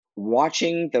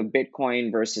watching the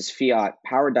Bitcoin versus fiat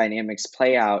power dynamics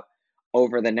play out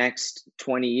over the next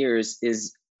 20 years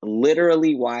is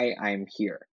literally why I'm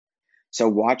here. So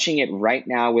watching it right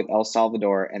now with El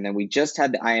Salvador, and then we just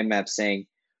had the IMF saying,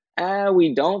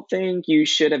 we don't think you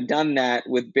should have done that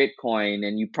with Bitcoin,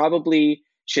 and you probably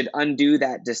should undo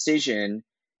that decision,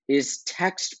 is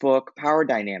textbook power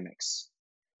dynamics.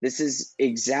 This is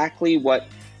exactly what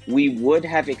we would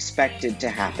have expected to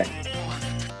happen.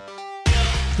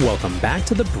 Welcome back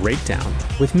to The Breakdown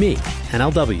with me,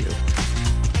 NLW.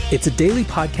 It's a daily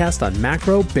podcast on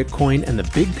macro, Bitcoin, and the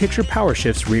big picture power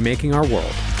shifts remaking our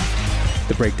world.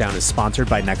 The Breakdown is sponsored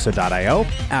by Nexo.io,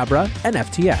 Abra, and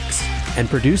FTX, and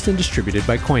produced and distributed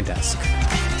by CoinDesk.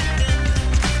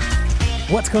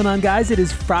 What's going on, guys? It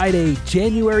is Friday,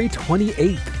 January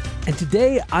 28th, and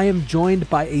today I am joined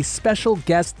by a special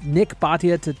guest, Nick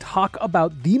Bhatia, to talk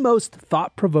about the most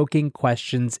thought-provoking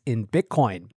questions in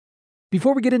Bitcoin.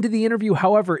 Before we get into the interview,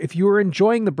 however, if you are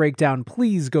enjoying The Breakdown,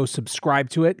 please go subscribe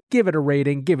to it, give it a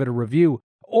rating, give it a review,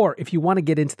 or if you want to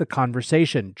get into the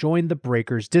conversation, join the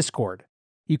Breakers Discord.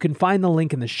 You can find the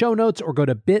link in the show notes or go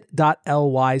to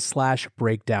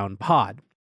bit.ly/breakdownpod.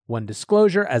 One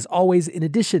disclosure, as always, in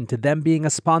addition to them being a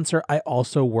sponsor, I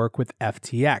also work with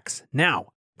FTX. Now,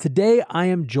 today I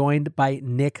am joined by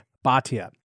Nick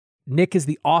Bhatia. Nick is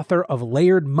the author of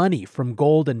Layered Money, From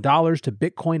Gold and Dollars to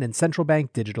Bitcoin and Central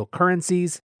Bank Digital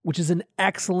Currencies, which is an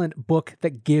excellent book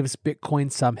that gives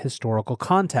Bitcoin some historical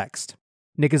context.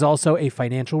 Nick is also a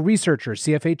financial researcher,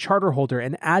 CFA charter holder,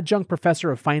 and adjunct professor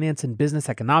of finance and business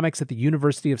economics at the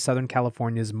University of Southern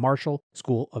California's Marshall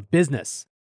School of Business.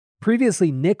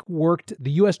 Previously, Nick worked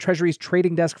the U.S. Treasury's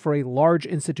trading desk for a large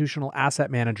institutional asset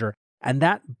manager, and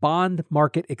that bond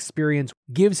market experience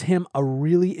gives him a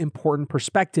really important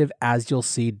perspective, as you'll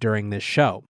see during this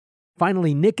show.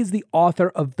 Finally, Nick is the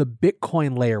author of The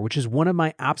Bitcoin Layer, which is one of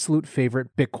my absolute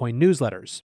favorite Bitcoin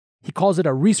newsletters. He calls it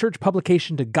a research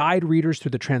publication to guide readers through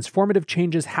the transformative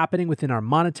changes happening within our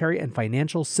monetary and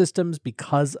financial systems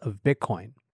because of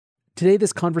Bitcoin. Today,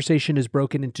 this conversation is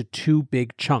broken into two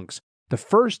big chunks. The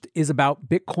first is about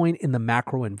Bitcoin in the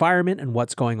macro environment and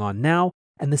what's going on now.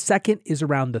 And the second is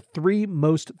around the three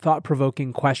most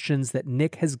thought-provoking questions that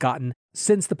Nick has gotten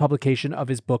since the publication of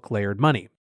his book, Layered Money.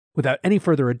 Without any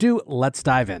further ado, let's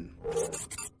dive in.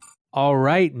 All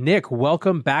right, Nick,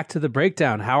 welcome back to The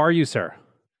Breakdown. How are you, sir?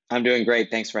 I'm doing great.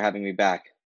 Thanks for having me back.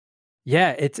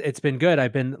 Yeah, it's been good.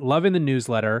 I've been loving the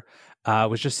newsletter.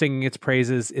 Was just singing its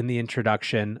praises in the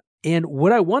introduction. And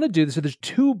what I want to do, so there's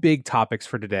two big topics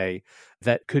for today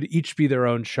that could each be their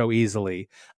own show easily.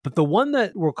 But the one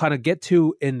that we'll kind of get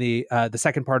to in the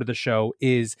second part of the show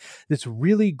is this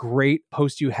really great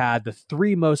post you had, the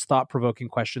three most thought-provoking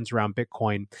questions around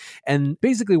Bitcoin. And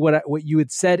basically what you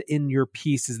had said in your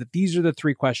piece is that these are the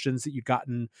three questions that you'd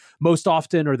gotten most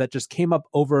often or that just came up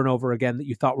over and over again that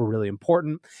you thought were really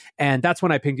important. And that's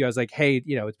when I pinged you. I was like, hey,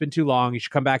 it's been too long. You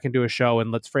should come back and do a show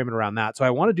and let's frame it around that. So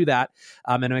I want to do that.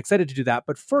 And I'm excited to do that.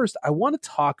 But first, I want to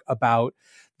talk about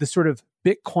the sort of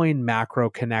Bitcoin macro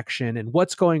connection and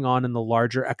what's going on in the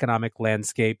larger economic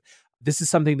landscape. This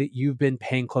is something that you've been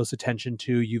paying close attention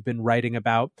to, you've been writing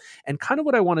about. And kind of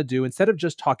what I want to do, instead of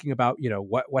just talking about,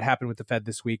 what happened with the Fed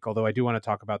this week, although I do want to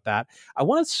talk about that, I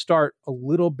want to start a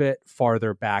little bit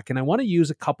farther back. And I want to use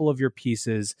a couple of your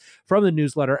pieces from the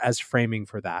newsletter as framing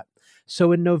for that.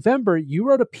 So in November, you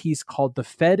wrote a piece called "The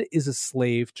Fed is a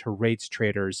Slave to Rates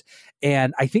Traders."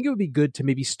 And I think it would be good to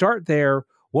maybe start there.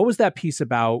 What was that piece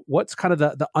about? What's kind of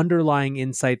the underlying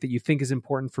insight that you think is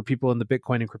important for people in the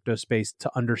Bitcoin and crypto space to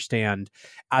understand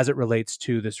as it relates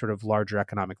to this sort of larger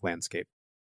economic landscape?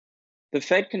 The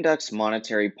Fed conducts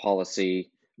monetary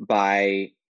policy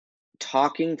by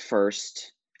talking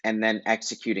first and then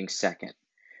executing second.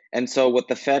 And so what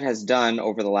the Fed has done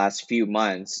over the last few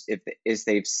months is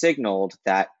they've signaled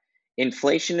that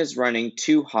inflation is running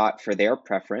too hot for their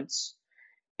preference,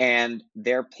 and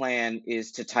their plan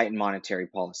is to tighten monetary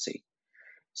policy.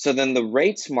 So then the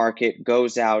rates market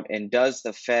goes out and does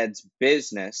the Fed's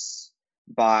business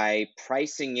by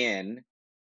pricing in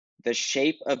the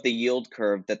shape of the yield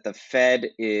curve that the Fed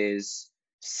is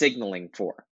signaling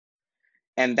for.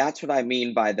 And that's what I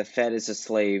mean by the Fed is a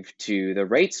slave to the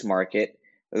rates market.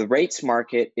 The rates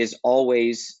market is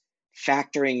always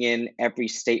factoring in every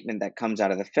statement that comes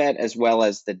out of the Fed, as well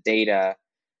as the data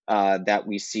that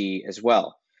we see as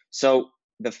well. So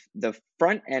the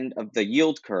front end of the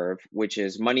yield curve, which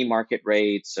is money market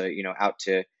rates, out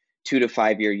to 2 to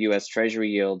 5 year U.S. Treasury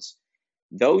yields,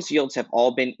 those yields have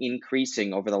all been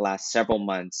increasing over the last several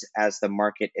months as the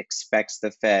market expects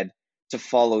the Fed to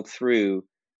follow through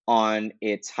on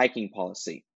its hiking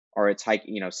policy or its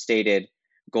stated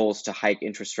goals to hike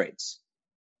interest rates.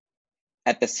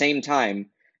 At the same time,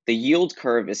 the yield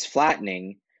curve is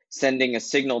flattening, sending a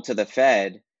signal to the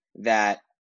Fed that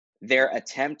their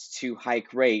attempt to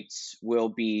hike rates will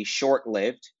be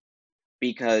short-lived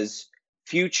because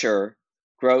future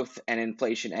growth and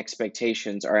inflation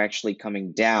expectations are actually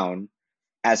coming down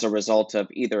as a result of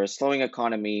either a slowing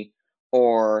economy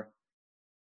or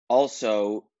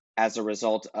also as a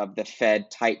result of the Fed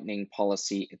tightening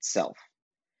policy itself.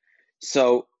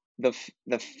 So the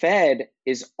Fed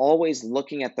is always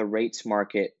looking at the rates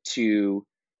market to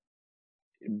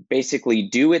basically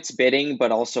do its bidding,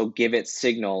 but also give its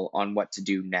signal on what to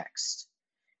do next.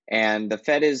 And the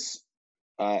Fed is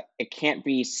it can't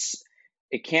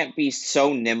be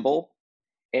so nimble.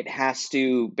 It has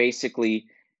to basically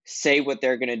say what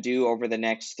they're going to do over the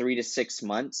next 3 to 6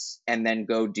 months and then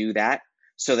go do that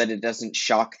so that it doesn't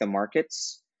shock the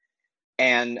markets.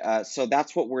 And so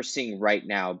that's what we're seeing right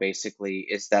now, basically,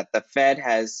 is that the Fed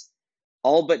has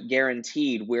all but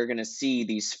guaranteed we're going to see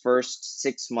these first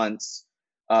 6 months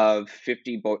of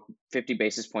 50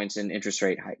 basis points in interest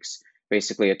rate hikes,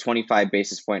 basically a 25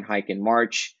 basis point hike in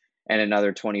March and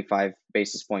another 25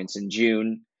 basis points in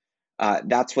June.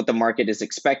 That's what the market is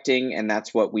expecting, and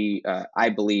that's what I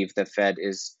believe the Fed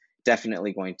is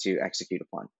definitely going to execute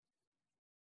upon.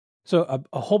 So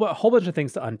a whole bunch of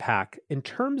things to unpack in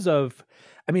terms of,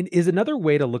 I mean, is another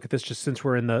way to look at this, just since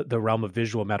we're in the realm of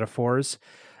visual metaphors,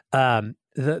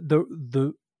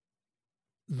 the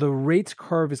rates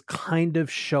curve is kind of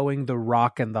showing the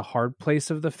rock and the hard place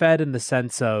of the Fed in the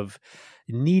sense of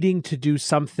needing to do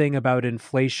something about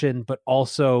inflation, but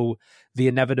also the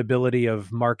inevitability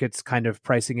of markets kind of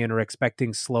pricing in or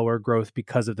expecting slower growth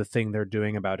because of the thing they're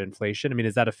doing about inflation. I mean,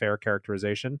 is that a fair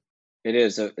characterization? It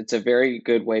is. It's a very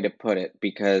good way to put it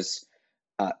because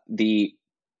the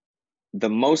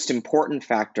most important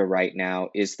factor right now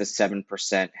is the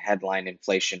 7% headline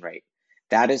inflation rate.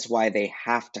 That is why they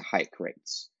have to hike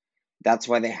rates. That's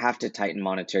why they have to tighten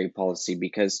monetary policy,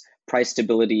 because price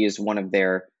stability is one of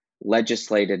their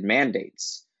legislated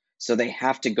mandates. So they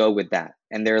have to go with that,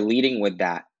 and they're leading with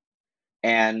that.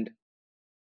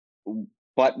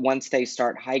 But once they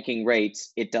start hiking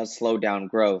rates, it does slow down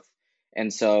growth.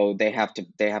 And so they have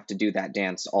to do that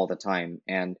dance all the time.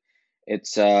 And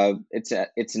it's a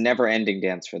never ending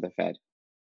dance for the Fed.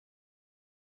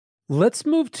 Let's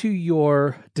move to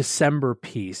your December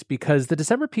piece, because the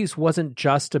December piece wasn't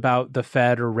just about the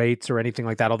Fed or rates or anything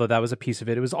like that, although that was a piece of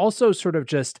it. It was also sort of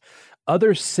just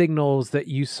other signals that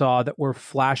you saw that were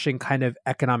flashing kind of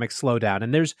economic slowdown.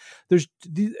 And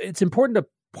it's important to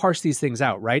parse these things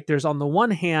out, right? There's on the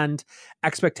one hand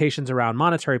expectations around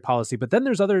monetary policy, but then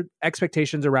there's other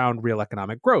expectations around real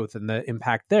economic growth and the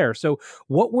impact there. So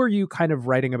what were you kind of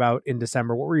writing about in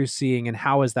December? What were you seeing, and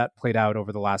how has that played out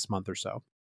over the last month or so?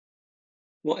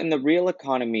 Well, in the real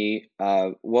economy,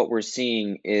 what we're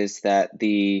seeing is that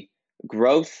the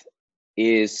growth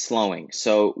is slowing.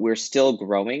 So we're still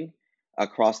growing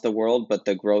across the world, but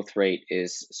the growth rate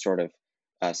is sort of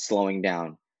slowing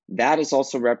down. That is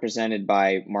also represented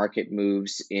by market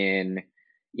moves in,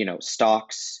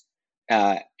 stocks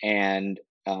and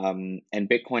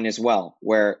Bitcoin as well,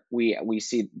 where we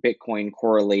see Bitcoin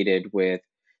correlated with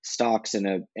stocks in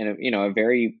a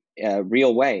very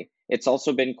real way. It's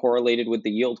also been correlated with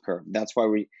the yield curve. That's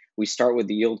why we start with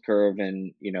the yield curve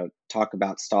and talk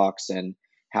about stocks and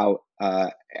how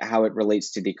it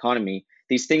relates to the economy.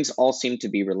 These things all seem to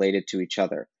be related to each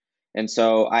other. And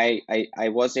so I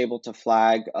was able to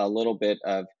flag a little bit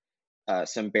of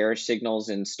some bearish signals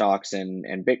in stocks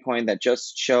and Bitcoin that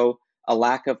just show a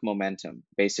lack of momentum,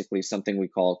 basically something we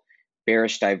call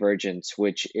bearish divergence,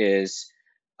 which is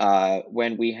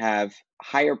when we have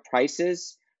higher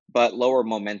prices but lower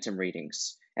momentum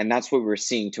readings. And that's what we're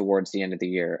seeing towards the end of the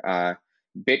year.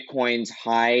 Bitcoin's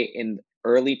high in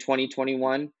early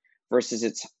 2021 versus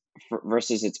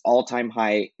its all-time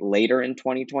high later in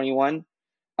 2021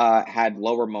 had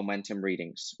lower momentum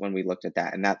readings when we looked at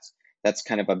that. And that's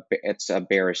kind of it's a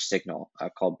bearish signal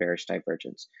called bearish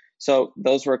divergence. So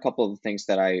those were a couple of the things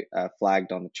that I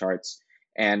flagged on the charts.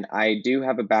 And I do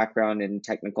have a background in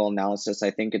technical analysis.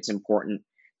 I think it's important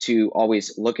to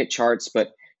always look at charts,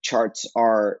 but charts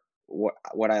are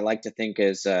what I like to think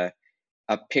is a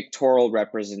pictorial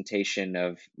representation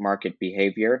of market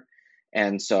behavior.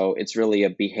 And so it's really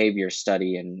a behavior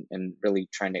study and really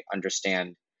trying to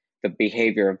understand the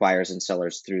behavior of buyers and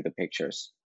sellers through the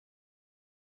pictures.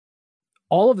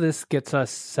 all of this gets us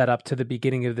set up to the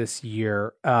beginning of this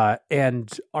year.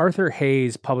 And Arthur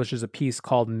Hayes publishes a piece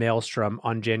called Maelstrom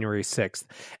on January 6th.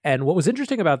 And what was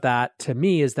interesting about that to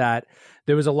me is that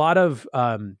there was a lot of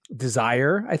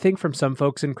desire, I think, from some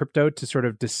folks in crypto to sort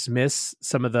of dismiss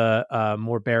some of the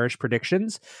more bearish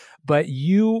predictions. But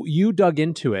you dug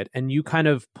into it and you kind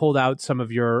of pulled out some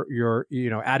of your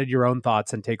added your own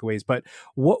thoughts and takeaways. But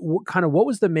what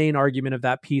was the main argument of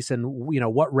that piece, and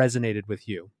what resonated with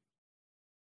you?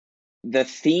 The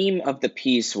theme of the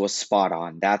piece was spot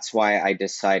on. That's why I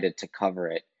decided to cover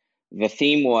it. The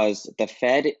theme was the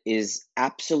Fed is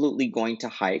absolutely going to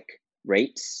hike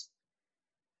rates.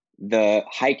 The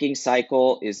hiking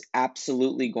cycle is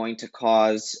absolutely going to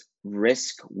cause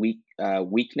weakness,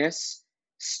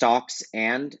 stocks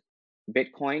and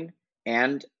Bitcoin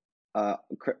and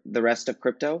the rest of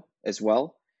crypto as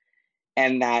well.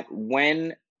 And that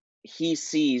when he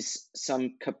sees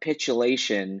some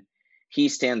capitulation, he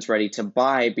stands ready to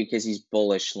buy because he's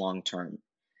bullish long term.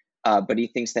 But he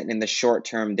thinks that in the short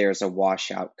term, there's a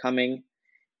washout coming.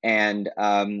 And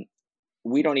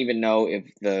we don't even know if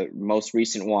the most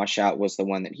recent washout was the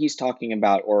one that he's talking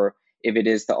about, or if it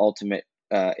is the ultimate,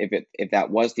 if that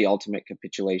was the ultimate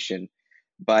capitulation.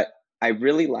 But I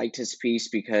really liked his piece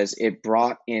because it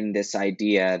brought in this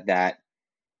idea that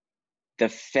the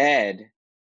Fed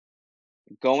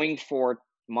going for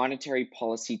monetary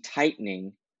policy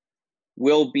tightening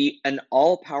will be an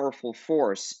all-powerful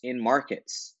force in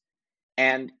markets.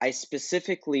 And I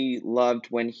specifically loved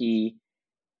when he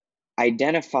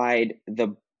identified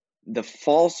the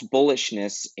false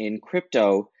bullishness in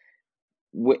crypto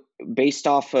based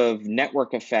off of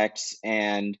network effects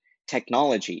and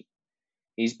technology.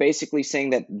 He's basically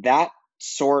saying that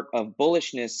sort of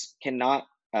bullishness cannot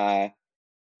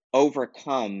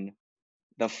overcome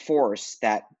the force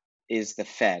that is the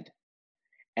Fed.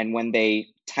 And when they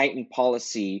tighten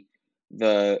policy,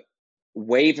 the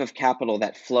wave of capital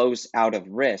that flows out of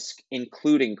risk,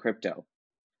 including crypto,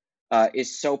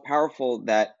 is so powerful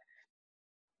that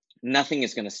nothing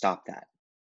is going to stop that.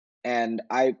 And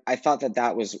I thought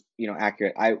that was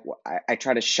accurate. I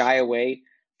try to shy away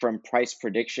from price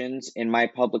predictions in my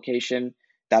publication.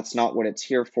 That's not what it's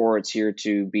here for. It's here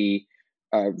to be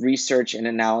a research and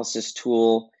analysis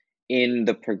tool in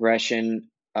the progression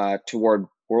toward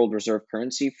world reserve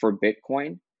currency for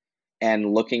Bitcoin,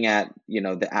 and looking at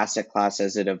the asset class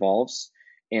as it evolves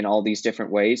in all these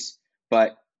different ways.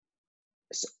 But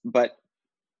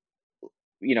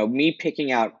me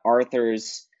picking out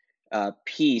Arthur's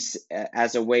piece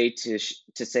as a way to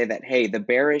say that, hey, the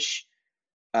bearish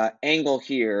angle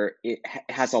here, it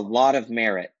has a lot of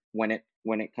merit when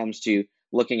it comes to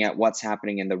looking at what's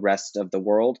happening in the rest of the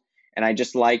world. And I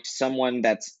just liked someone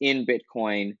that's in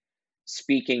Bitcoin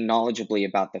speaking knowledgeably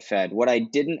about the Fed. What I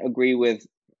didn't agree with,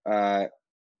 for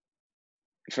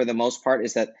the most part,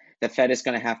 is that the Fed is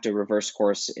going to have to reverse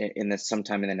course in this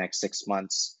sometime in the next 6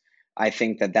 months. I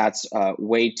think that's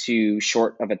way too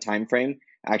short of a time frame.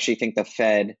 I actually think the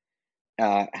Fed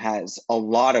has a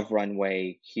lot of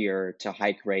runway here to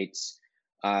hike rates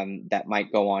that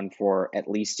might go on for at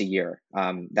least a year.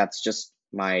 That's just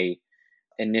my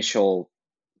initial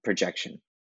projection.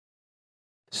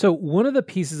 So one of the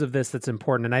pieces of this that's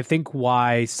important, and I think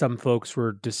why some folks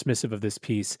were dismissive of this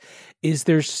piece, is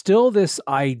there's still this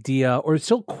idea or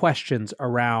still questions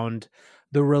around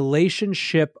the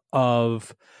relationship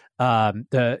of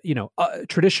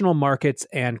traditional markets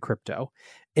and crypto.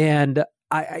 And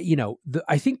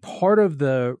I think part of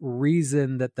the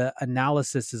reason that the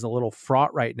analysis is a little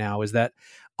fraught right now is that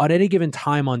on any given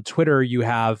time on Twitter, you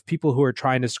have people who are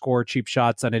trying to score cheap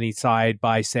shots on any side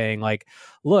by saying like,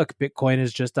 look, Bitcoin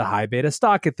is just a high beta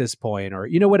stock at this point, or,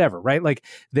 whatever, right? Like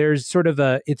there's sort of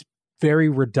it's very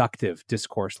reductive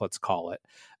discourse, let's call it.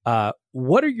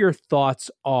 What are your thoughts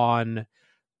on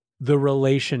the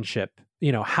relationship,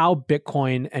 how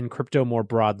Bitcoin and crypto more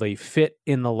broadly fit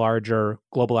in the larger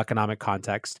global economic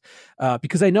context?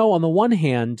 Because I know on the one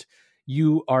hand,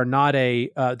 you are not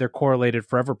they're correlated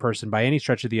forever person by any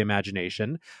stretch of the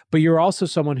imagination, but you're also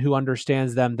someone who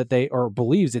understands them or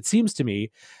believes, it seems to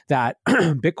me, that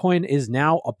Bitcoin is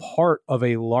now a part of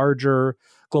a larger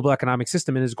global economic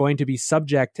system and is going to be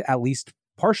subject, at least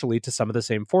partially, to some of the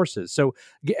same forces. So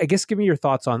I guess give me your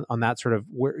thoughts on that sort of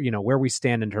where we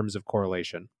stand in terms of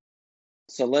correlation.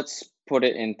 So let's put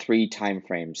it in 3 time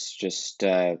frames, just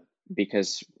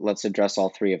because let's address all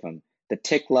 3 of them. The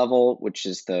tick level, which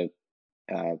is the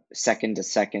second to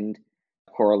second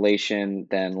correlation,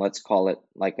 then let's call it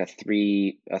like a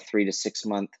 3 to 6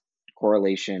 month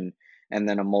correlation, and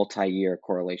then a multi-year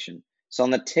correlation. So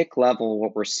on the tick level,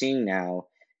 what we're seeing now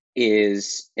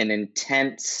is an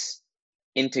intense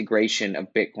integration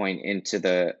of Bitcoin into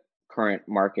the current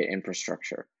market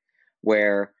infrastructure,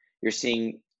 where you're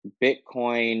seeing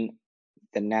Bitcoin,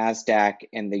 the NASDAQ,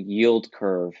 and the yield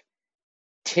curve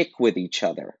tick with each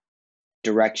other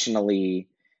directionally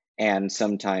and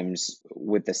sometimes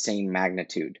with the same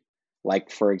magnitude,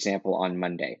 like, for example, on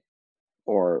Monday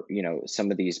or,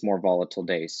 some of these more volatile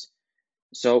days.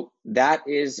 So that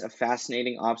is a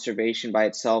fascinating observation by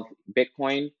itself.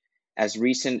 Bitcoin, as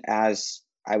recent as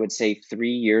I would say 3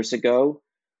 years ago,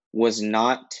 was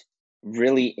not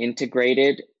really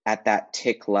integrated at that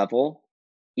tick level,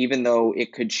 even though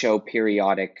it could show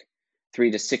periodic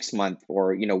 3 to 6 month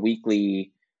or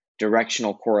weekly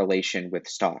directional correlation with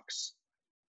stocks.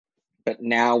 But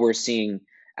now we're seeing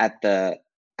at the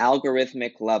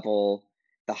algorithmic level,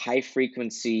 the high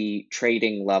frequency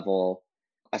trading level,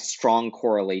 a strong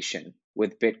correlation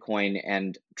with Bitcoin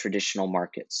and traditional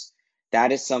markets.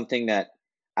 That is something that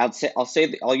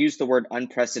I'll use the word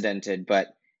unprecedented,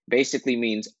 but basically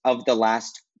means of the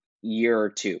last year or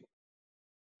two,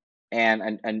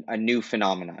 and a new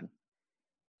phenomenon.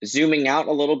 Zooming out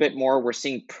a little bit more, we're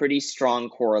seeing pretty strong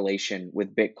correlation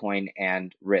with Bitcoin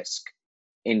and risk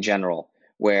in general,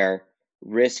 where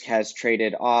risk has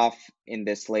traded off in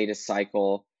this latest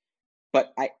cycle.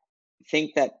 But I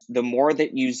think that the more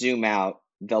that you zoom out,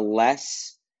 the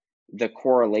less the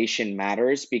correlation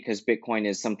matters, because Bitcoin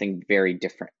is something very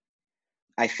different.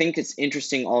 I think it's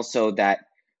interesting also that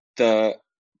the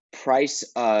price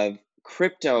of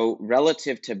crypto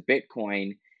relative to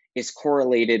Bitcoin is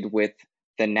correlated with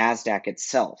the NASDAQ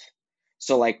itself.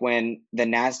 So like when the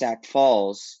NASDAQ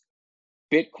falls,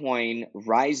 Bitcoin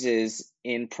rises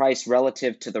in price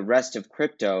relative to the rest of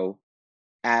crypto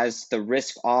as the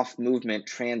risk off movement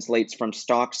translates from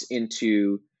stocks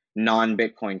into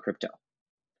non-Bitcoin crypto.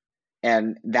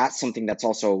 And that's something that's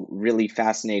also really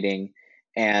fascinating,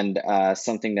 and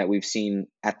something that we've seen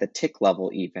at the tick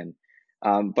level even.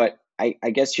 But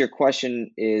I guess your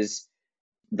question is,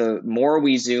 the more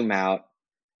we zoom out,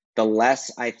 the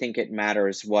less I think it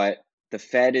matters what the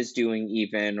Fed is doing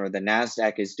even, or the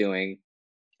NASDAQ is doing,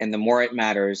 and the more it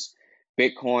matters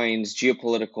Bitcoin's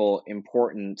geopolitical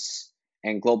importance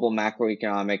and global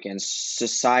macroeconomic and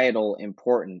societal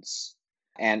importance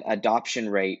and adoption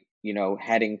rate,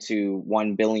 heading to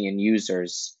 1 billion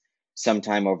users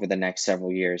sometime over the next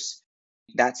several years.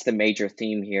 That's the major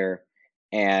theme here.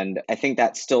 And I think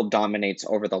that still dominates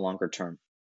over the longer term.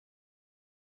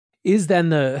 Is then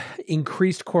the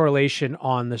increased correlation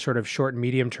on the sort of short and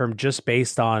medium term just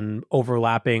based on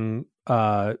overlapping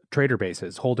trader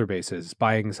bases, holder bases,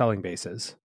 buying and selling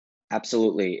bases?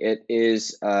 Absolutely. It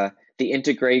is the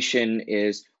integration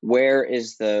is where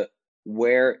is the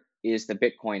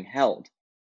Bitcoin held,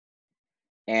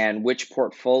 and which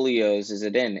portfolios is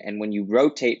it in? And when you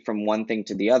rotate from one thing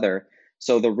to the other,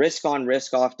 so the risk on,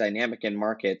 risk off dynamic in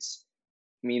markets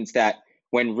means that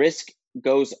when risk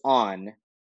goes on,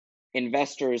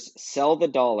 investors sell the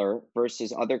dollar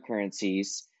versus other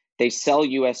currencies, they sell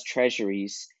US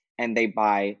treasuries, and they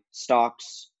buy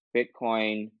stocks,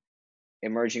 Bitcoin,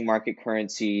 emerging market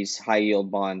currencies, high yield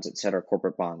bonds, etc.,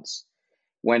 corporate bonds.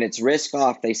 When it's risk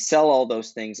off, they sell all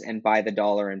those things and buy the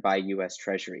dollar and buy US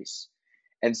treasuries.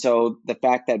 And so the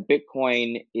fact that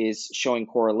Bitcoin is showing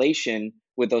correlation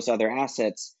with those other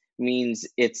assets means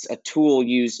it's a tool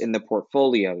used in the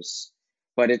portfolios,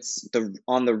 but it's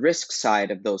on the risk side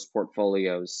of those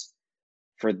portfolios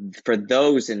for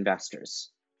those investors.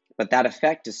 But that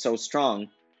effect is so strong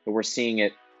that we're seeing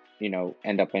it,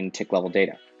 end up in tick level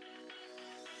data.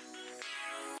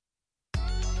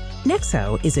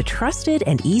 Nexo is a trusted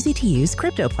and easy-to-use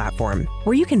crypto platform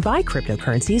where you can buy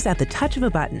cryptocurrencies at the touch of a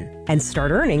button and start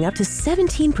earning up to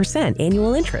 17%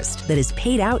 annual interest that is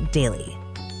paid out daily.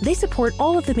 They support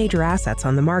all of the major assets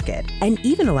on the market and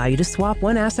even allow you to swap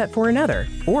one asset for another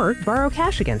or borrow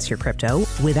cash against your crypto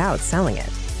without selling it.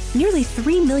 Nearly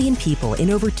 3 million people in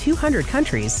over 200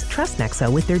 countries trust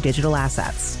Nexo with their digital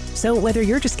assets. So whether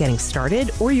you're just getting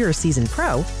started or you're a seasoned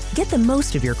pro, get the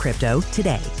most of your crypto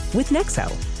today with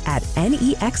Nexo at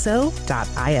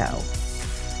nexo.io.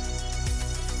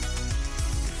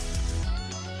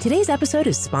 Today's episode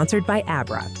is sponsored by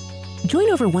Abra.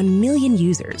 Join over 1 million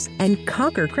users and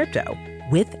conquer crypto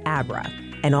with Abra,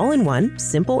 an all-in-one,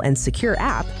 simple and secure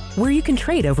app where you can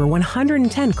trade over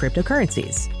 110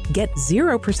 cryptocurrencies, get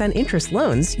 0% interest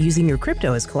loans using your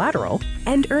crypto as collateral,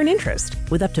 and earn interest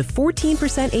with up to 14%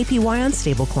 APY on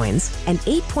stablecoins and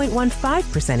 8.15%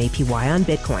 APY on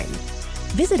Bitcoin.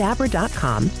 Visit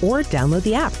Abra.com or download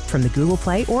the app from the Google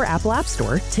Play or Apple App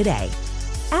Store today.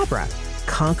 Abra,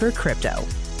 conquer crypto.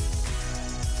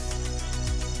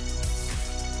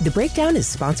 The Breakdown is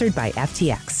sponsored by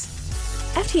FTX.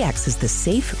 FTX is the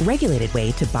safe, regulated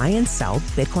way to buy and sell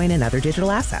Bitcoin and other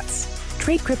digital assets.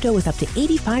 Trade crypto with up to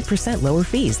 85% lower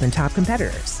fees than top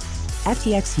competitors.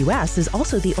 FTX US is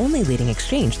also the only leading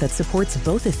exchange that supports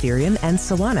both Ethereum and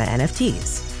Solana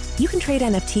NFTs. You can trade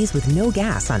NFTs with no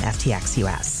gas on FTX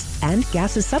US, and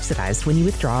gas is subsidized when you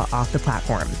withdraw off the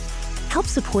platform. Help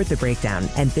support The Breakdown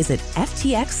and visit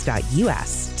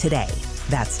ftx.us today.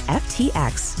 That's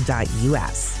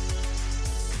ftx.us.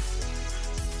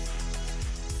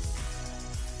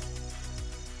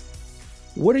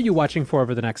 What are you watching for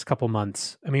over the next couple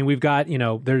months? I mean, we've got,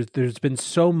 there's been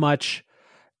so much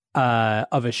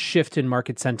of a shift in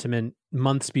market sentiment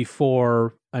months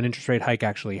before an interest rate hike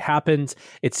actually happens.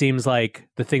 It seems like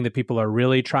the thing that people are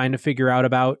really trying to figure out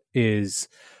about is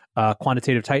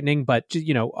quantitative tightening. But,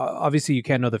 obviously you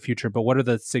can't know the future, but what are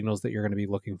the signals that you're going to be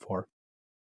looking for?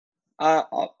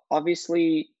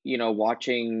 Obviously,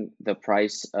 watching the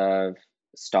price of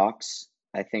stocks,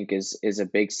 I think is a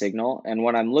big signal. And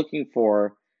what I'm looking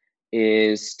for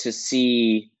is to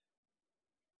see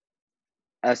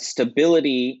a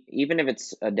stability, even if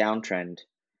it's a downtrend,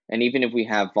 and even if we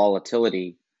have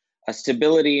volatility, a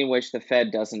stability in which the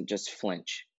Fed doesn't just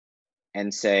flinch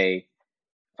and say,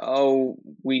 oh,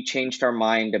 we changed our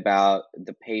mind about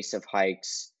the pace of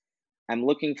hikes. I'm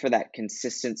looking for that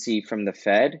consistency from the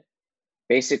Fed,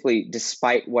 basically,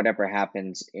 despite whatever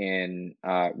happens in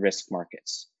risk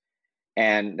markets.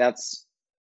 And that's,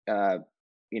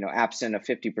 absent a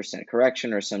 50%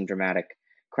 correction or some dramatic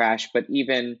crash, but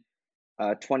even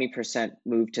 20%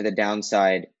 move to the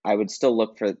downside, I would still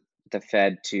look for the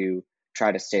Fed to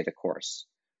try to stay the course.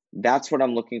 That's what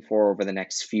I'm looking for over the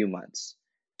next few months.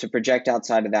 To project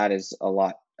outside of that is a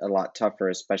lot tougher,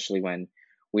 especially when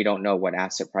we don't know what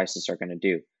asset prices are going to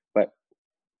do. But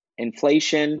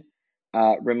inflation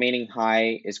remaining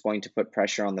high is going to put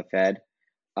pressure on the Fed.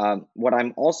 What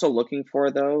I'm also looking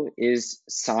for, though, is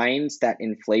signs that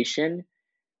inflation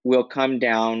will come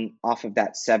down off of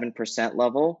that 7%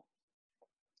 level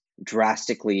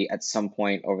drastically at some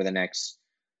point over the next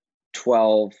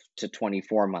 12 to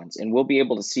 24 months. And we'll be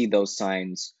able to see those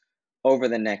signs over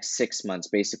the next 6 months,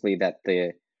 basically that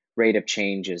the rate of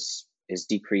change is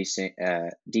decreasing,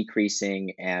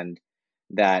 and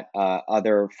that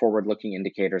other forward-looking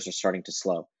indicators are starting to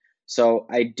slow. So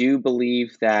I do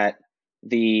believe that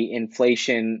the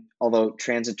inflation, although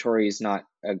transitory is not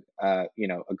a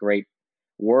great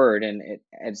word, and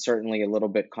it's certainly a little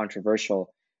bit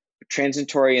controversial,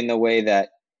 transitory in the way that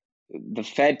the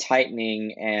Fed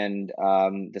tightening and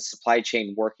the supply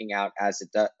chain working out as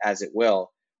it will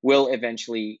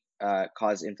eventually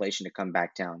cause inflation to come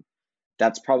back down.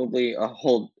 That's probably a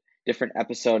whole different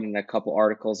episode and a couple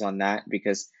articles on that,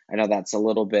 because I know that's a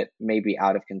little bit maybe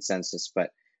out of consensus,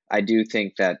 but I do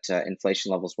think that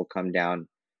inflation levels will come down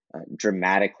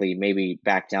dramatically, maybe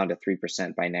back down to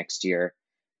 3% by next year,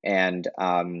 and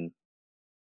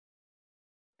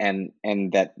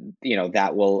that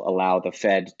that will allow the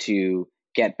Fed to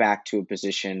get back to a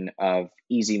position of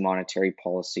easy monetary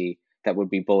policy that would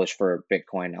be bullish for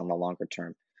Bitcoin on the longer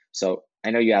term. So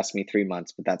I know you asked me 3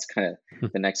 months, but that's kind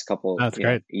of the next couple,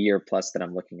 year plus that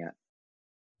I'm looking at.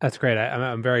 That's great.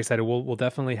 I'm very excited. We'll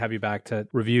definitely have you back to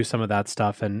review some of that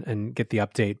stuff and get the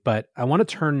update. But I want to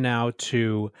turn now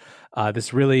to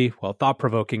this really,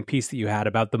 thought-provoking piece that you had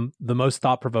about the most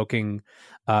thought-provoking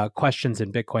questions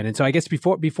in Bitcoin. And so I guess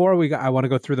before I want to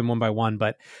go through them one by one,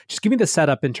 but just give me the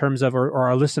setup in terms of, or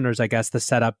our listeners, I guess, the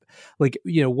setup,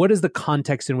 what is the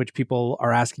context in which people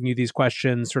are asking you these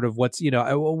questions? Sort of what's,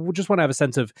 I just want to have a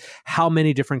sense of how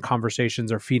many different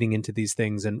conversations are feeding into these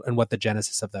things and what the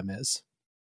genesis of them is.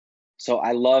 So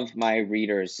I love my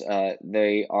readers.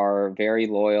 They are very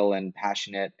loyal and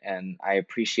passionate, and I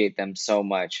appreciate them so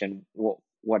much. And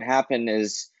what happened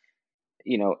is,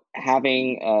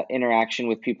 having interaction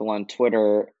with people on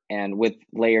Twitter and with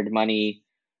Layered Money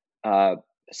for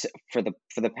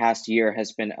the past year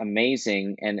has been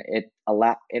amazing, and it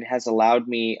has allowed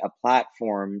me a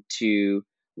platform to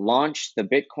launch the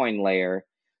Bitcoin layer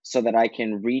so that I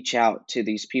can reach out to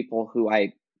these people who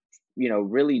I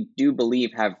really do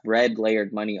believe have read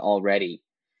Layered Money already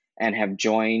and have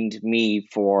joined me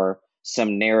for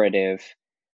some narrative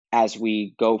as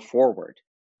we go forward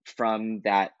from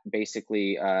that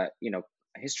basically,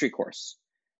 history course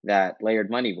that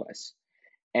Layered Money was.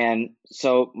 And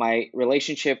so my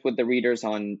relationship with the readers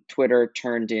on Twitter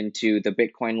turned into the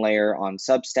Bitcoin layer on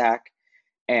Substack.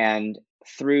 And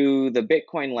through the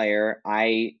Bitcoin layer,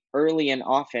 I early and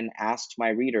often asked my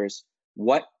readers,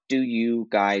 what do you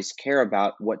guys care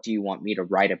about? What do you want me to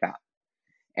write about?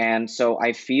 And so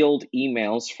I field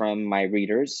emails from my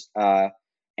readers,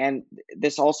 and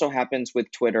this also happens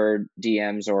with Twitter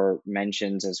DMs or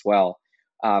mentions as well.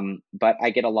 But I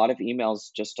get a lot of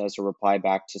emails just as a reply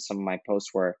back to some of my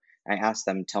posts where I ask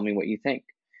them, tell me what you think.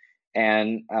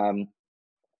 And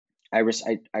I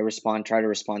respond, try to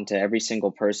respond to every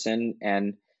single person.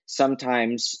 And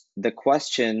sometimes the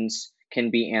questions can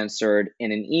be answered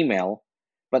in an email,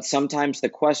 but sometimes the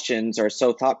questions are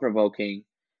so thought-provoking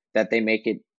that they make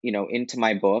it, into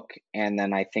my book. And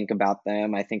then I think about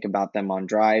them. I think about them on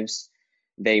drives.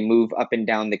 They move up and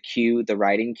down the queue, the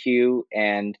writing queue.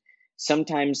 And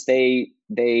sometimes they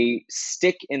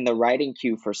stick in the writing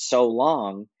queue for so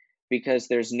long because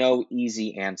there's no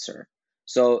easy answer.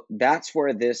 So that's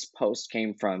where this post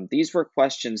came from. These were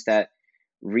questions that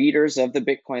readers of the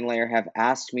Bitcoin Layer have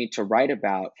asked me to write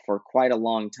about for quite a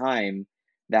long time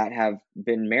that have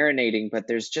been marinating, but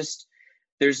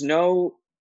there's no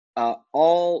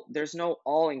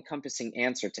all-encompassing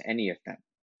answer to any of them,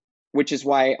 which is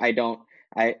why I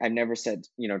never said,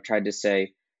 tried to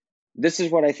say, this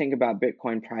is what I think about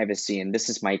Bitcoin privacy, and this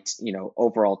is my,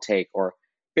 overall take, or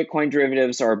Bitcoin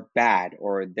derivatives are bad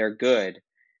or they're good,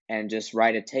 and just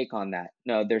write a take on that.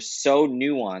 No, they're so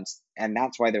nuanced, and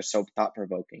that's why they're so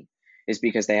thought-provoking, is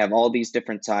because they have all these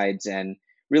different sides and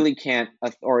really can't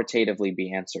authoritatively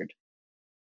be answered.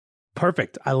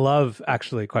 Perfect. I love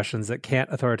actually questions that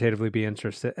can't authoritatively be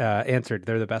answered.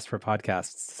 They're the best for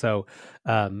podcasts. So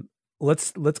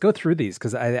let's go through these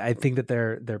because I think that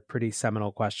they're pretty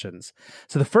seminal questions.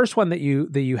 So the first one that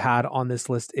you had on this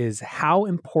list is, how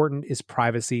important is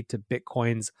privacy to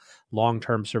Bitcoin's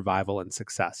long-term survival and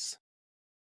success?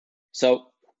 So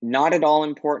not at all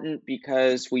important,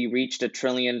 because we reached $1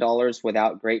 trillion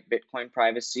without great Bitcoin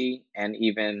privacy, and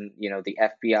even, the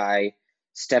FBI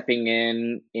stepping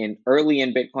in early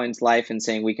in Bitcoin's life and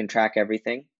saying we can track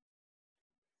everything.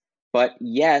 But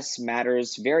yes,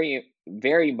 matters very,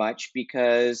 very much,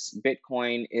 because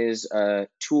Bitcoin is a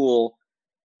tool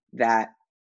that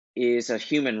is a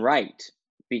human right,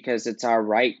 because it's our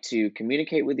right to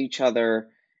communicate with each other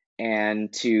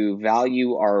and to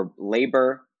value our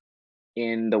labor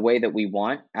in the way that we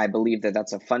want. I believe that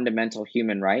that's a fundamental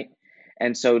human right.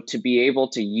 And so to be able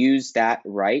to use that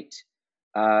right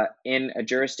in a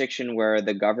jurisdiction where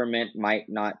the government might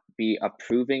not be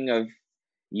approving of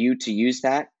you to use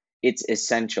that, it's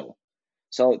essential.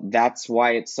 So that's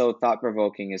why it's so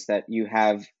thought-provoking, is that you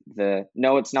have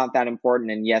no, it's not that important,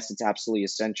 and yes, it's absolutely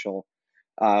essential.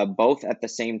 Both at the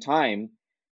same time,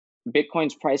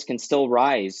 Bitcoin's price can still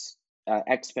rise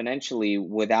exponentially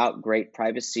without great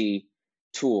privacy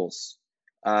tools.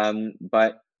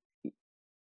 But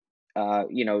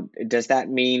does that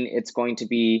mean it's going to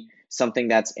be something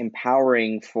that's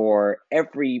empowering for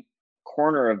every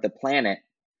corner of the planet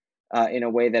in a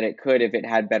way that it could if it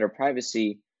had better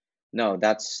privacy? No,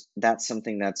 that's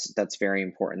something that's very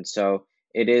important. So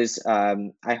it is.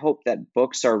 I hope that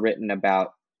books are written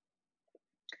about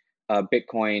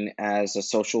Bitcoin as a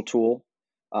social tool.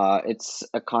 It's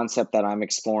a concept that I'm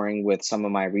exploring with some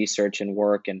of my research and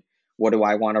work, and what do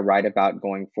I want to write about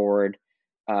going forward.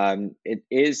 It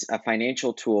is a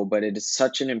financial tool, but it is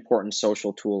such an important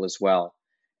social tool as well.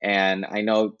 And I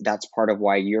know that's part of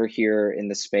why you're here in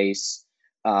the space,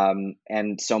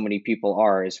 and so many people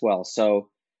are as well. So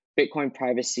Bitcoin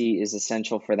privacy is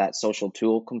essential for that social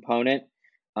tool component,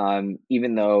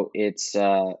 even though its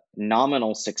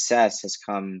nominal success has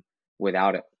come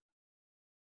without it.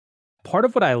 Part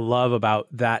of what I love about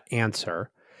that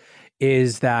answer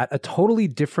is that a totally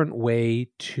different way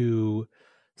to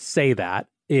say that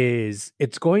is,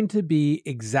 it's going to be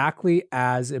exactly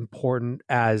as important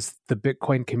as the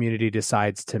Bitcoin community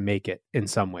decides to make it in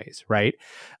some ways, right?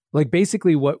 Like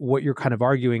basically what you're kind of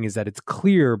arguing is that it's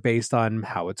clear based on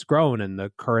how it's grown and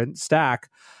the current stack,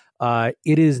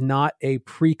 it is not a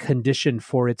precondition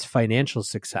for its financial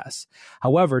success.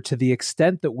 However, to the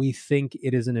extent that we think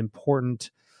it is an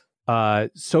important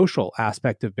social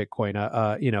aspect of Bitcoin,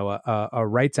 a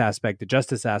rights aspect, a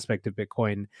justice aspect of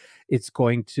Bitcoin, it's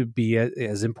going to be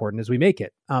as important as we make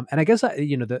it. And I guess I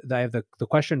have the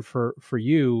question for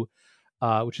you,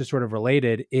 which is sort of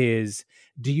related, is,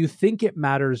 do you think it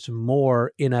matters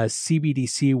more in a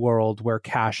CBDC world where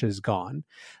cash is gone?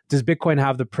 Does Bitcoin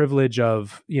have the privilege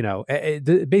of,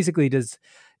 basically does,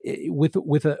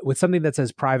 with something that's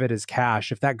as private as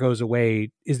cash, if that goes away,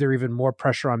 is there even more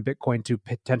pressure on Bitcoin to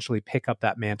potentially pick up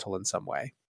that mantle in some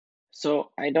way?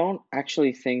 So I don't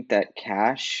actually think that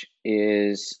cash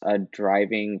is a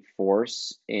driving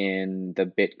force in the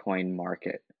Bitcoin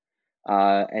market.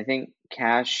 I think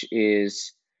cash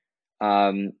is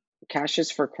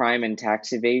for crime and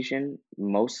tax evasion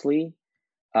mostly,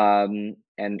 and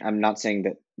I'm not saying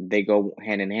that they go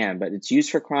hand in hand, but it's used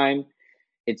for crime.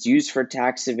 It's used for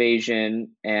tax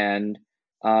evasion, and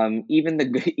even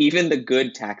the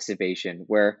good tax evasion,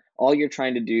 where all you're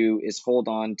trying to do is hold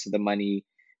on to the money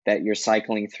that you're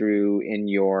cycling through in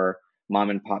your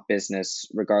mom and pop business,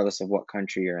 regardless of what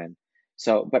country you're in.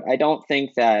 So, but I don't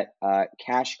think that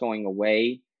cash going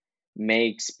away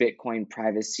makes Bitcoin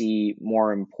privacy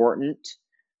more important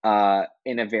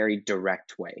in a very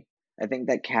direct way. I think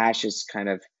that cash is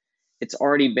it's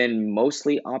already been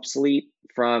mostly obsolete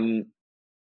from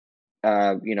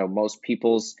most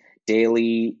people's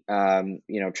daily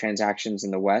transactions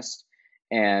in the West,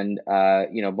 and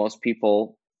most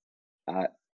people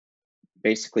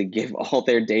basically give all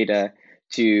their data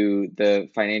to the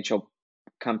financial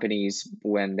companies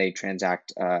when they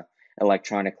transact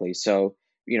electronically. So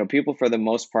people for the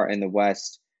most part in the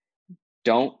West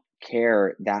don't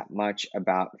care that much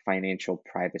about financial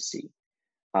privacy,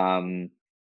 and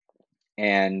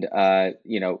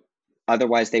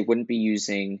otherwise they wouldn't be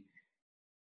using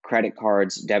credit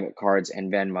cards, debit cards,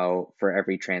 and Venmo for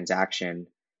every transaction,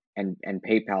 and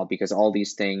PayPal, because all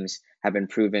these things have been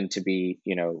proven to be,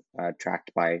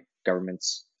 tracked by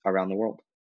governments around the world.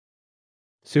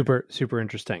 Super, super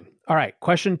interesting. All right,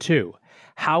 question 2.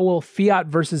 How will fiat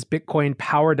versus Bitcoin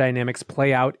power dynamics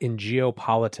play out in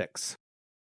geopolitics?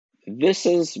 This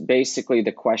is basically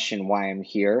the question why I'm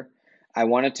here. I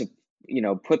wanted to,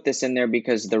 put this in there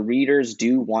because the readers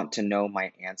do want to know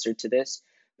my answer to this.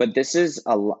 But this is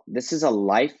a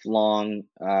lifelong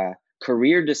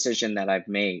career decision that I've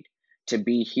made to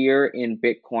be here in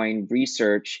Bitcoin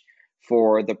research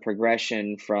for the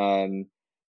progression from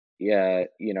a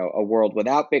world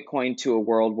without Bitcoin to a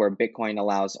world where Bitcoin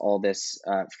allows all this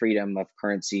freedom of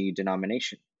currency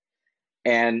denomination.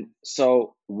 And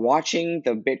so watching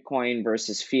the Bitcoin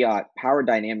versus fiat power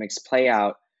dynamics play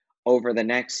out over the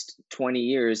next 20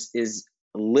 years is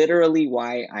literally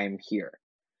why I'm here.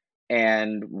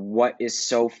 And what is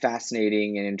so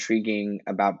fascinating and intriguing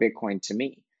about Bitcoin to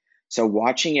me. So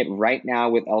watching it right now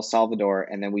with El Salvador,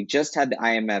 and then we just had the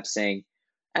IMF saying,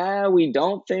 we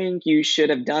don't think you should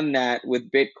have done that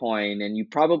with Bitcoin, and you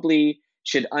probably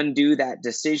should undo that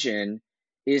decision,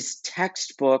 is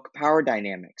textbook power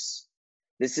dynamics.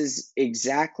 This is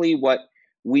exactly what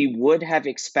we would have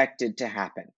expected to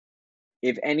happen.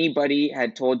 If anybody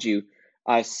had told you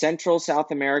a Central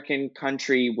South American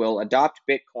country will adopt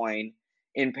Bitcoin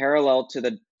in parallel to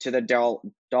the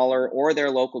dollar or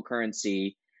their local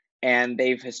currency, and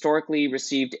they've historically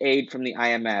received aid from the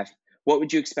IMF, what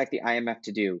would you expect the IMF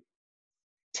to do?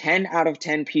 10 out of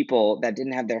 10 people that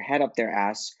didn't have their head up their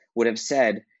ass would have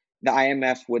said, the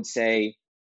IMF would say,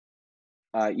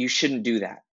 you shouldn't do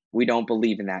that. We don't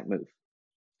believe in that move.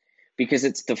 Because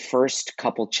it's the first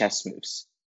couple chess moves.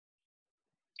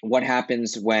 What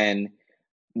happens when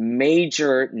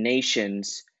major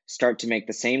nations start to make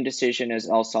the same decision as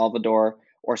El Salvador,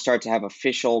 or start to have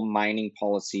official mining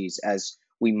policies, as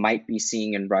we might be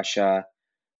seeing in Russia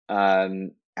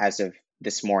as of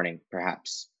this morning,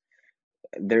 perhaps?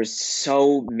 There's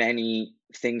so many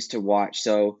things to watch.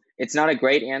 So it's not a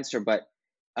great answer, but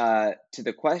to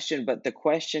the question, but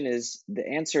the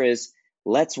answer is,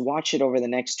 let's watch it over the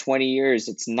next 20 years.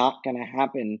 It's not going to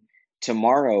happen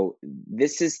tomorrow.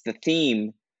 This is the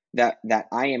theme that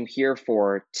I am here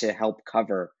for to help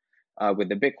cover with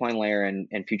the Bitcoin layer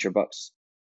and future books.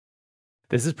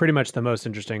 This is pretty much the most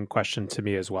interesting question to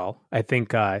me as well. I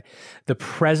think the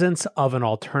presence of an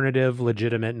alternative,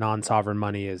 legitimate, non-sovereign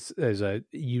money is a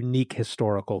unique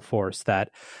historical force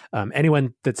that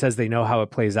anyone that says they know how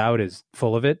it plays out is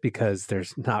full of it, because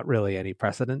there's not really any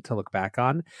precedent to look back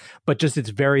on. But just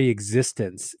its very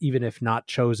existence, even if not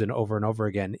chosen over and over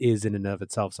again, is in and of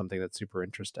itself something that's super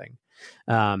interesting.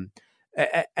 Maybe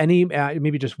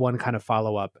just one kind of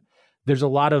follow-up. There's a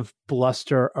lot of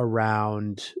bluster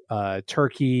around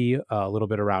Turkey, a little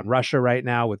bit around Russia right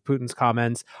now with Putin's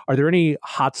comments. Are there any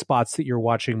hot spots that you're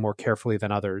watching more carefully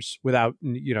than others, without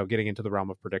getting into the realm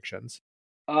of predictions?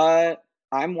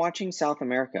 I'm watching South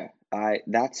America.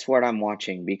 That's what I'm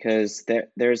watching, because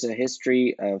there's a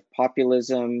history of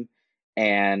populism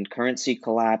and currency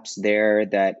collapse there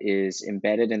that is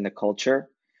embedded in the culture.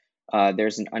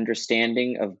 There's an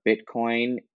understanding of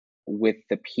Bitcoin with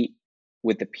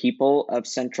the people of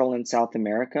Central and South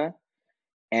America.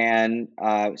 And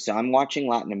so I'm watching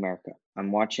Latin America.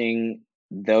 I'm watching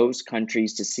those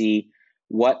countries to see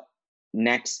what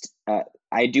next.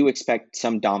 I do expect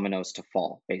some dominoes to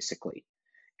fall, basically,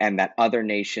 and that other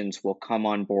nations will come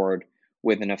on board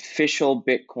with an official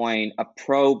Bitcoin, a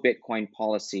pro-Bitcoin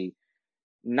policy,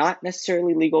 not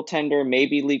necessarily legal tender,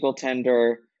 maybe legal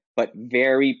tender, but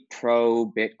very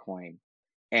pro-Bitcoin.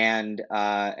 And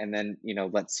then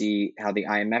let's see how the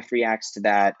IMF reacts to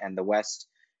that, and the West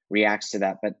reacts to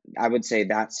that. But I would say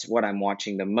that's what I'm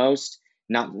watching the most,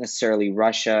 not necessarily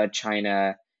Russia,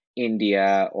 China,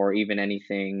 India, or even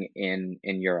anything in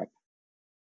Europe.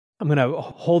 I'm going to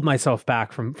hold myself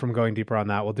back from going deeper on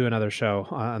that. We'll do another show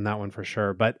on that one for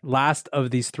sure. But last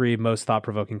of these three most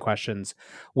thought-provoking questions,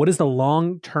 what is the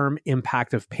long-term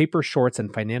impact of paper shorts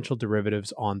and financial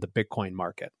derivatives on the Bitcoin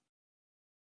market?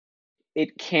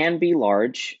 It can be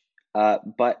large,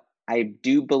 but I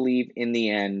do believe in the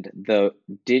end, the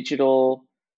digital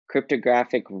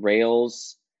cryptographic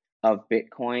rails of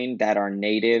Bitcoin that are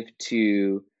native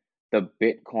to the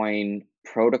Bitcoin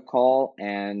protocol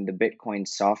and the Bitcoin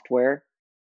software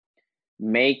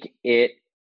make it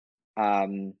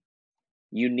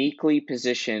uniquely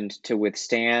positioned to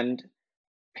withstand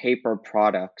paper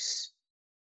products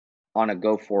on a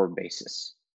go-forward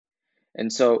basis.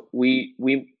 And so we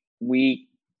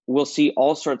will see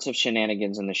all sorts of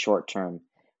shenanigans in the short term,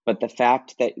 but the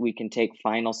fact that we can take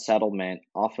final settlement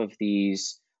off of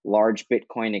these large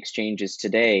Bitcoin exchanges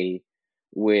today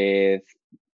with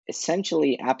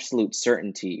essentially absolute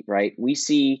certainty, right? We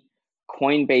see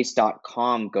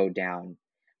Coinbase.com go down,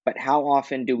 but how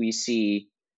often do we see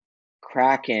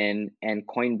Kraken and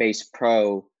Coinbase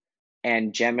Pro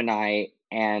and Gemini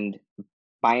and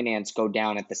Binance go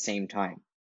down at the same time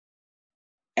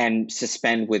and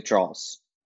suspend withdrawals?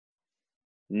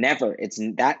 Never. It's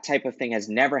that type of thing has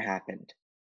never happened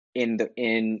in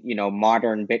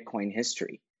modern Bitcoin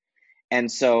history.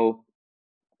 And so,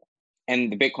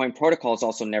 and the Bitcoin protocol has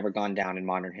also never gone down in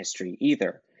modern history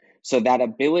either. So that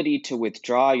ability to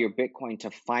withdraw your Bitcoin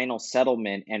to final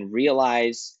settlement and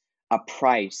realize a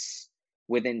price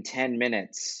within 10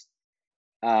 minutes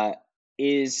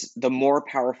is the more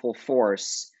powerful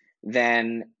force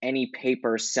than any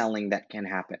paper selling that can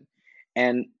happen.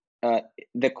 And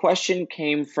the question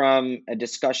came from a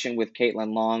discussion with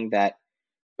Caitlin Long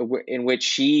in which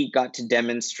she got to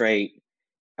demonstrate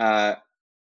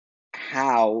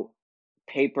how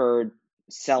paper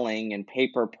selling and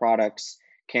paper products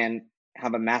can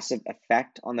have a massive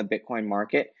effect on the Bitcoin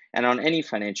market and on any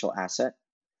financial asset.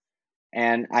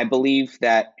 And I believe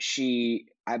that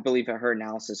her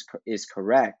analysis is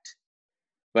correct,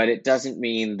 but it doesn't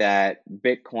mean that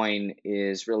Bitcoin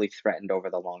is really threatened over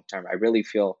the long term. I really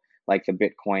feel like the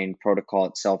Bitcoin protocol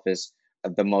itself is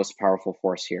the most powerful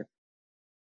force here.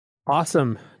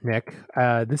 Awesome, Nick.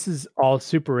 This is all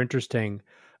super interesting.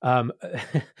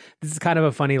 This is kind of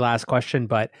a funny last question,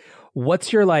 but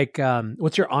what's your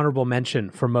honorable mention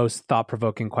for most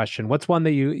thought-provoking question? What's one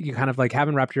that you kind of like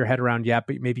haven't wrapped your head around yet,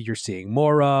 but maybe you're seeing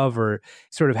more of, or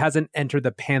sort of hasn't entered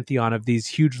the pantheon of these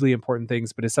hugely important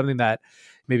things, but is something that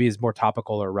maybe is more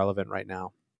topical or relevant right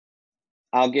now?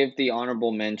 I'll give the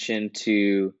honorable mention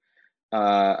to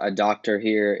a doctor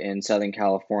here in Southern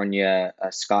California,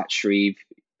 Scott Shreve.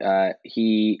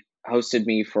 He hosted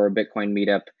me for a Bitcoin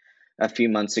meetup a few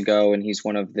months ago, and he's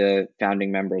one of the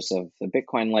founding members of the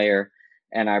Bitcoin Layer,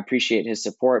 and I appreciate his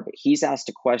support. But he's asked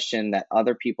a question that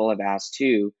other people have asked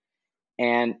too,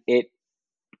 and it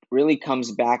really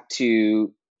comes back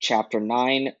to Chapter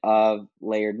 9 of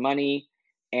Layered Money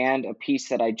and a piece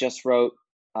that I just wrote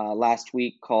last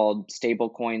week called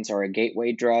 "Stablecoins Are a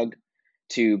Gateway Drug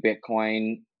to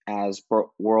Bitcoin as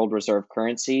World Reserve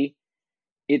Currency."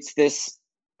 It's this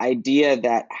idea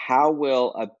that how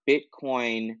will a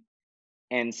Bitcoin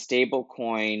and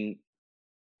stablecoin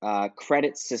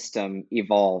credit system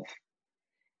evolve?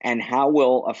 And how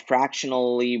will a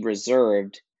fractionally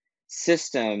reserved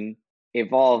system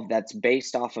evolve that's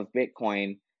based off of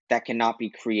Bitcoin that cannot be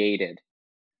created?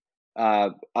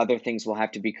 Other things will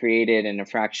have to be created in a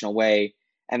fractional way.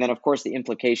 And then, of course, the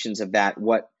implications of that.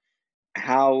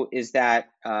 How is that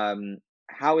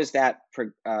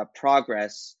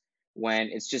progress when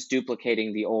it's just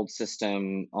duplicating the old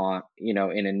system in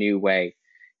a new way?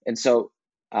 And so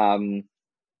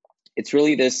it's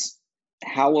really this: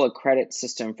 how will a credit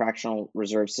system, fractional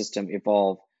reserve system,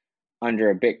 evolve under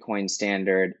a Bitcoin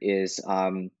standard?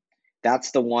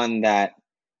 That's the one that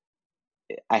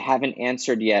I haven't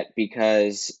answered yet,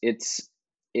 because it's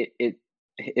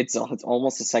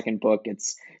almost a second book.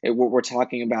 What we're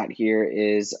talking about here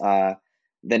is the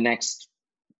next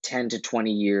 10 to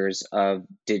 20 years of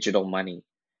digital money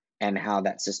and how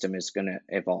that system is going to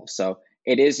evolve. So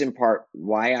it is in part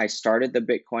why I started the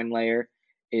Bitcoin Layer,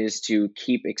 is to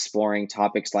keep exploring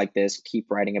topics like this, keep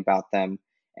writing about them,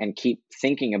 and keep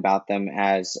thinking about them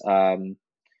as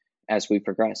we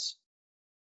progress.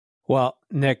 Well,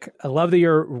 Nick, I love that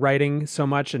you're writing so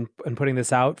much and putting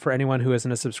this out. For anyone who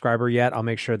isn't a subscriber yet, I'll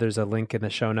make sure there's a link in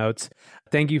the show notes.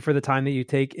 Thank you for the time that you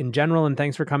take in general, and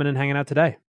thanks for coming and hanging out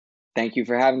today. Thank you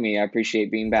for having me. I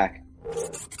appreciate being back.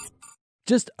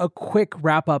 Just a quick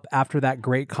wrap up after that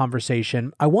great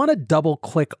conversation. I want to double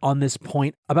click on this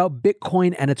point about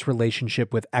Bitcoin and its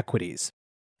relationship with equities.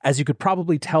 As you could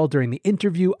probably tell during the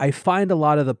interview, I find a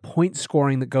lot of the point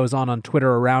scoring that goes on Twitter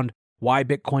around why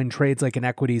Bitcoin trades like an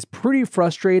equity is pretty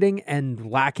frustrating and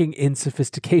lacking in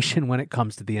sophistication when it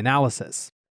comes to the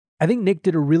analysis. I think Nick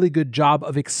did a really good job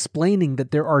of explaining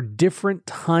that there are different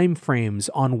time frames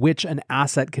on which an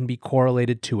asset can be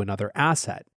correlated to another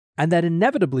asset. And that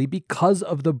inevitably, because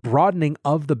of the broadening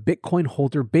of the Bitcoin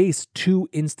holder base to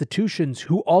institutions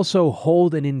who also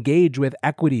hold and engage with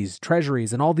equities,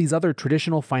 treasuries, and all these other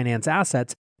traditional finance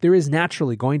assets, there is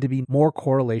naturally going to be more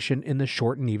correlation in the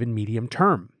short and even medium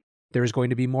term. There is going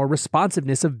to be more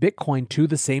responsiveness of Bitcoin to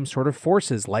the same sort of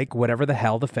forces, like whatever the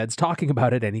hell the Fed's talking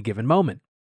about at any given moment.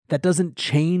 That doesn't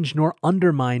change nor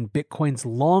undermine Bitcoin's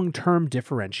long-term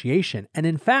differentiation. And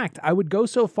in fact, I would go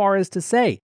so far as to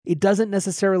say, it doesn't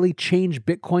necessarily change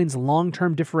Bitcoin's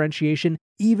long-term differentiation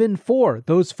even for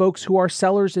those folks who are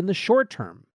sellers in the short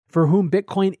term, for whom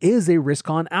Bitcoin is a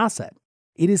risk-on asset.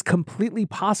 It is completely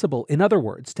possible, in other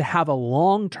words, to have a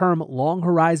long-term,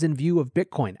 long-horizon view of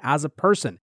Bitcoin as a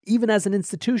person, even as an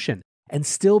institution, and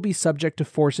still be subject to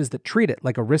forces that treat it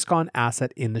like a risk-on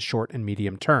asset in the short and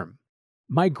medium term.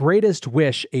 My greatest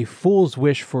wish, a fool's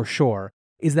wish for sure,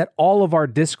 is that all of our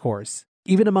discourse,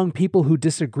 even among people who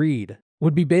disagreed,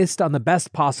 would be based on the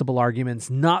best possible arguments,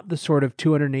 not the sort of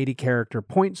 280-character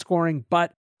point scoring,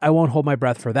 but I won't hold my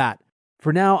breath for that.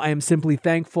 For now, I am simply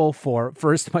thankful for,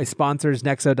 first, my sponsors,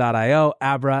 Nexo.io,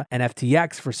 Abra, and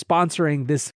FTX for sponsoring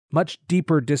this much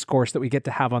deeper discourse that we get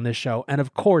to have on this show, and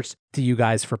of course, to you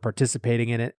guys for participating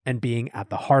in it and being at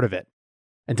the heart of it.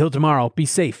 Until tomorrow, be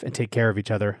safe and take care of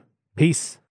each other. Peace.